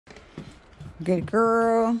Good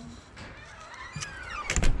girl.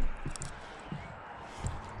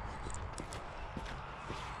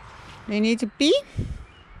 Do you need to pee?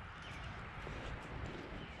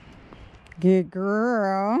 Good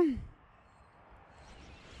girl.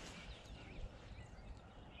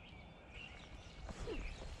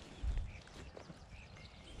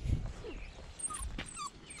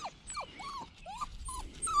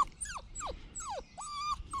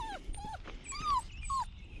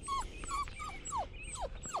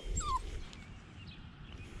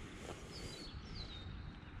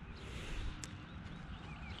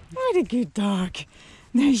 What a good dog.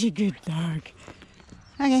 There's a good dog.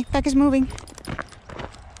 Okay, back is moving.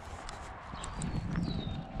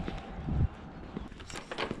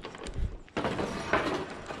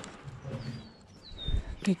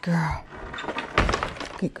 Good girl.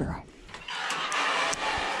 Good girl.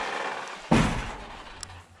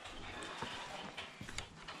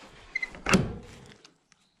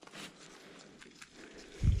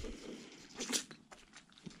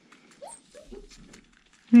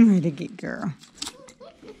 What a good girl.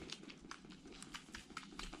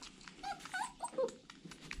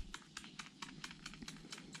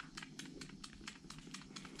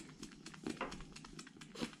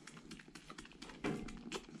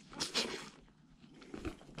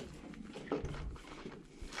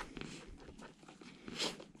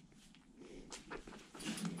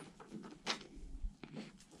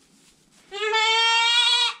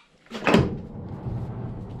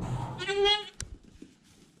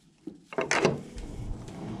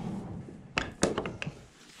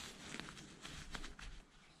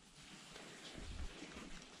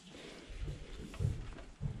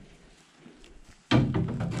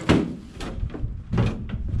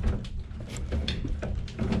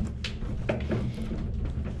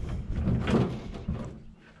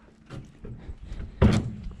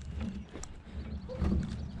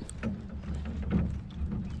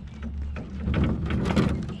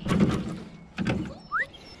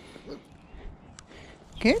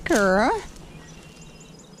 Good girl.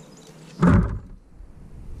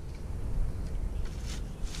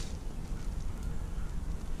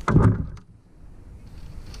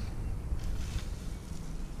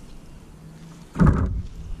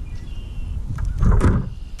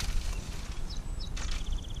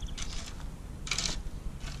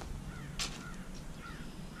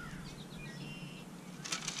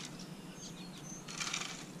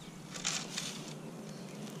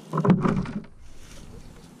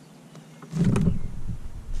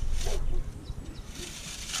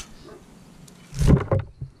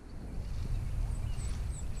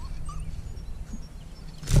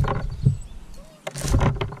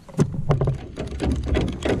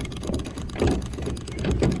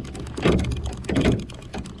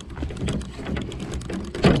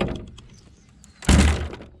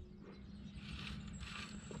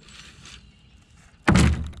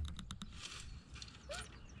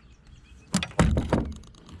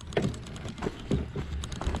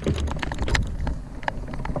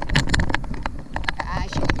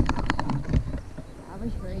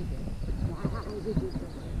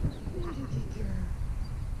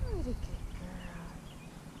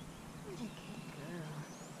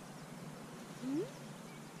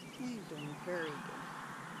 Very good.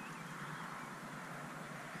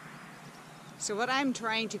 So what I'm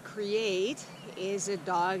trying to create is a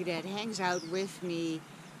dog that hangs out with me,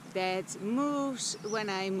 that moves when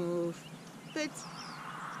I move, but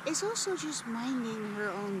is also just minding her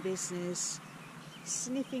own business,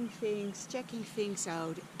 sniffing things, checking things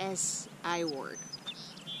out as I work.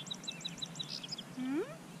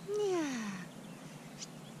 Yeah.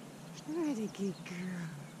 What a good girl.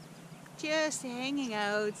 Just hanging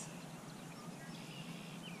out.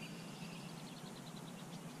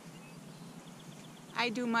 I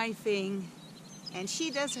do my thing, and she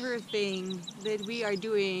does her thing, that we are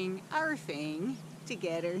doing our thing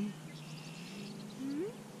together.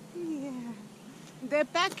 Yeah. The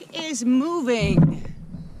pack is moving.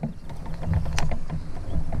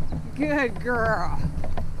 Good girl.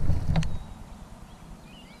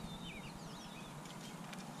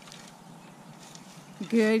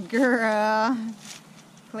 Good girl.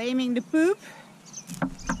 Claiming the poop.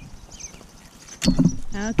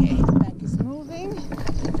 Okay, back is moving.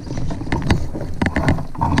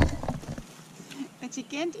 But you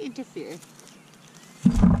can't interfere.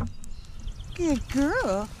 Good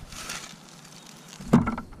girl.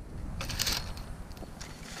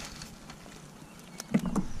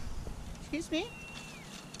 Excuse me.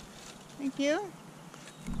 Thank you.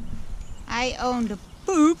 I own the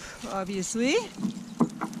poop, obviously.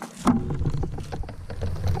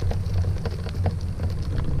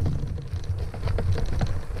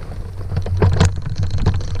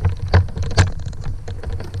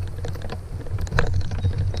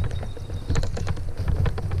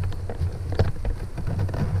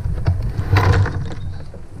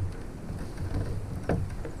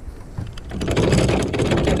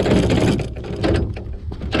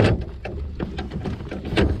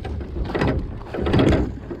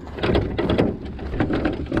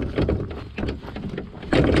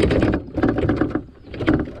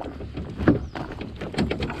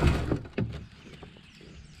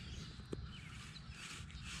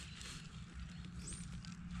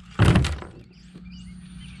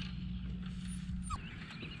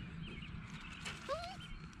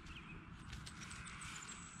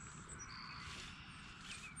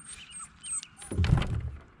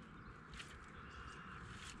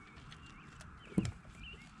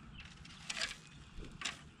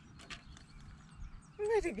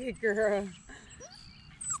 a good girl.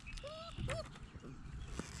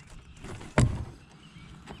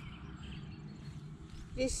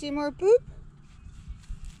 Do you see more poop?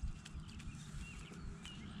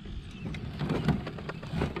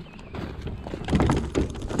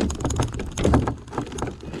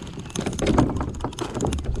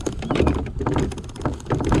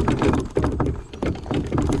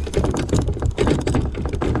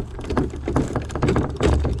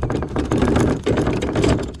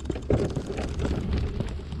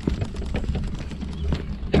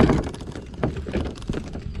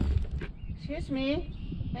 Excuse me.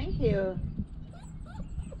 Thank you.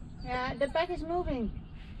 Yeah, the back is moving.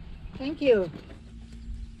 Thank you.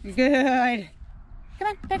 Good. Come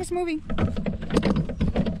on, back is moving.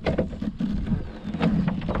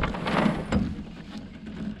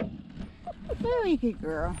 Very good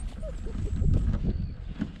girl.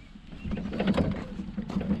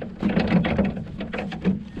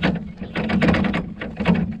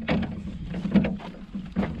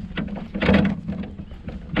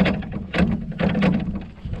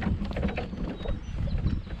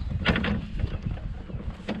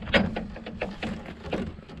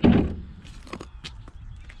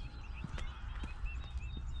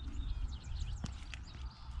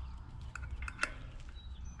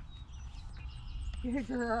 Good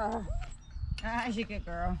girl. Ah, she's a good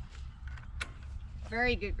girl.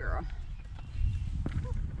 Very good girl.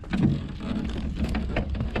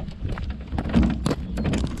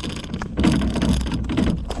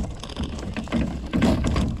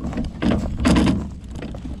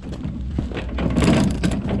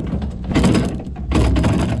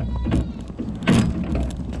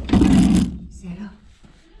 Settle.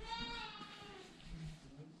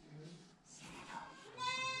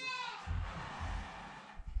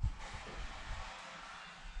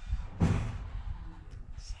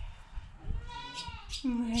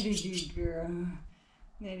 What a good girl.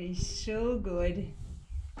 That is so good.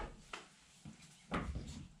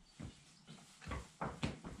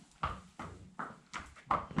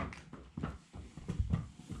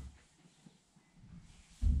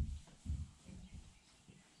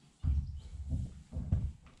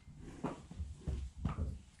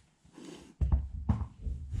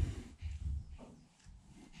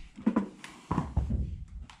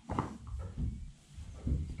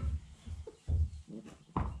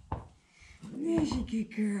 That's a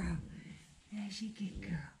good girl. That's a good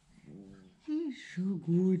girl. She's so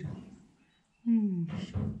good.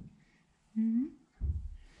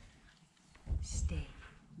 Stay.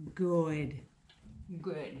 Good.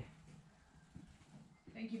 Good.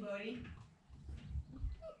 Thank you, buddy.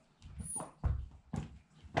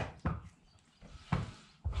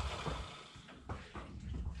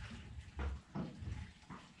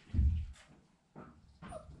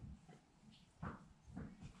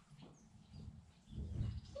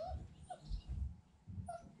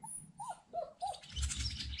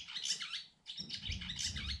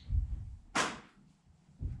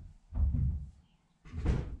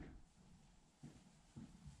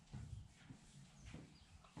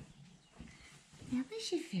 That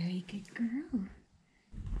was a very good girl.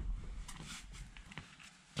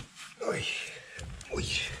 Oy. Oy.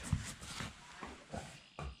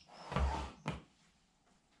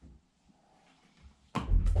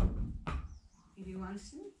 If you want to,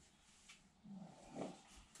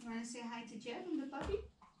 say hi to Jed and the puppy?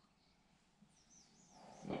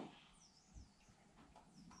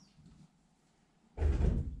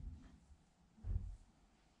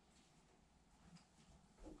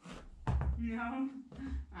 No?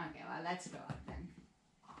 Okay, well, let's go out then.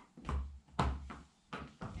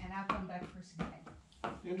 And I'll come back for Sky.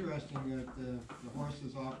 Interesting that the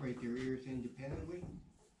horses operate their ears independently.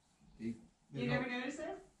 They You never noticed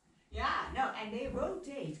that? Yeah, no, and they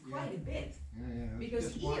rotate quite a bit. Yeah. I was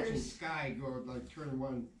Because just watching ears- Sky go like turn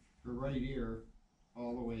her right ear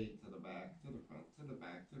all the way to the back, to the front, to the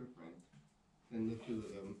back, to the front. Then the two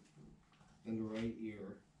of them. Then the right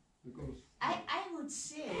ear. It goes. I would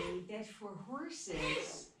say that for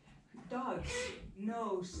horses, dogs,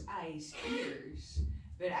 nose, eyes, ears.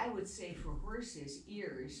 But I would say for horses,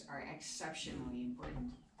 ears are exceptionally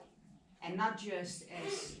important. And not just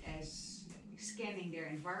as scanning their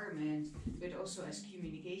environment, but also as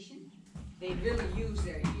communication. They really use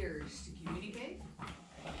their ears to communicate.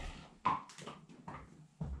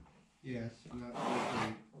 Yes, not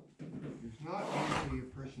usually. There's not usually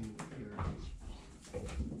a person with ears.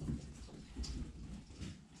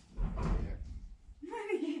 Yeah.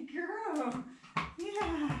 What a good girl.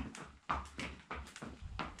 Yeah.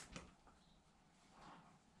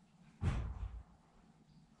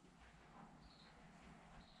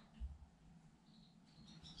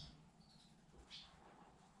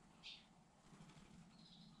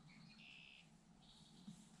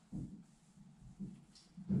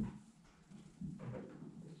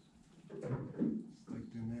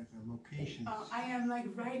 I am like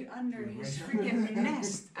right under his freaking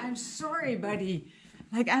nest. I'm sorry, buddy.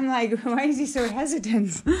 Like, I'm like, why is he so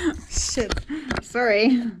hesitant? Shit.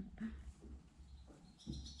 Sorry.